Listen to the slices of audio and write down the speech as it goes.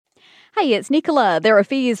Hey, it's Nicola. There are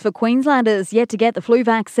fears for Queenslanders yet to get the flu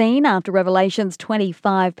vaccine after revelations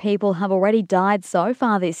 25 people have already died so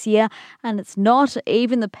far this year, and it's not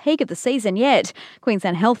even the peak of the season yet.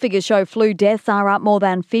 Queensland health figures show flu deaths are up more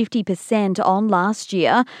than 50% on last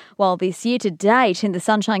year, while this year to date in the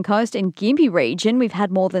Sunshine Coast and Gympie region, we've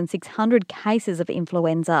had more than 600 cases of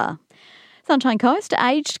influenza. Sunshine Coast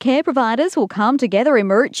aged care providers will come together in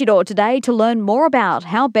Maroochydore today to learn more about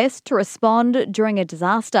how best to respond during a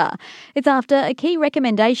disaster. It's after a key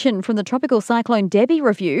recommendation from the Tropical Cyclone Debbie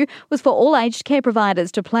review was for all aged care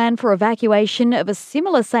providers to plan for evacuation of a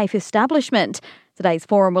similar safe establishment. Today's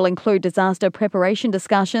forum will include disaster preparation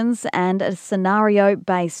discussions and a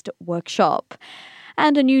scenario-based workshop.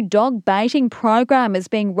 And a new dog baiting program is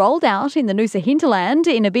being rolled out in the Noosa hinterland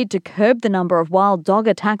in a bid to curb the number of wild dog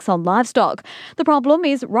attacks on livestock. The problem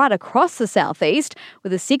is right across the southeast,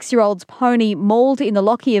 with a 6-year-old's pony mauled in the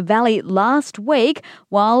Lockyer Valley last week,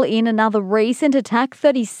 while in another recent attack,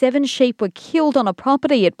 37 sheep were killed on a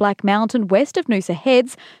property at Black Mountain west of Noosa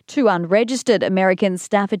Heads. 2 unregistered American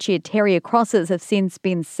Staffordshire Terrier crosses have since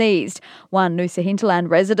been seized. One Noosa hinterland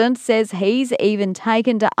resident says he's even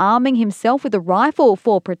taken to arming himself with a rifle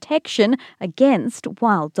for protection against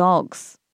wild dogs.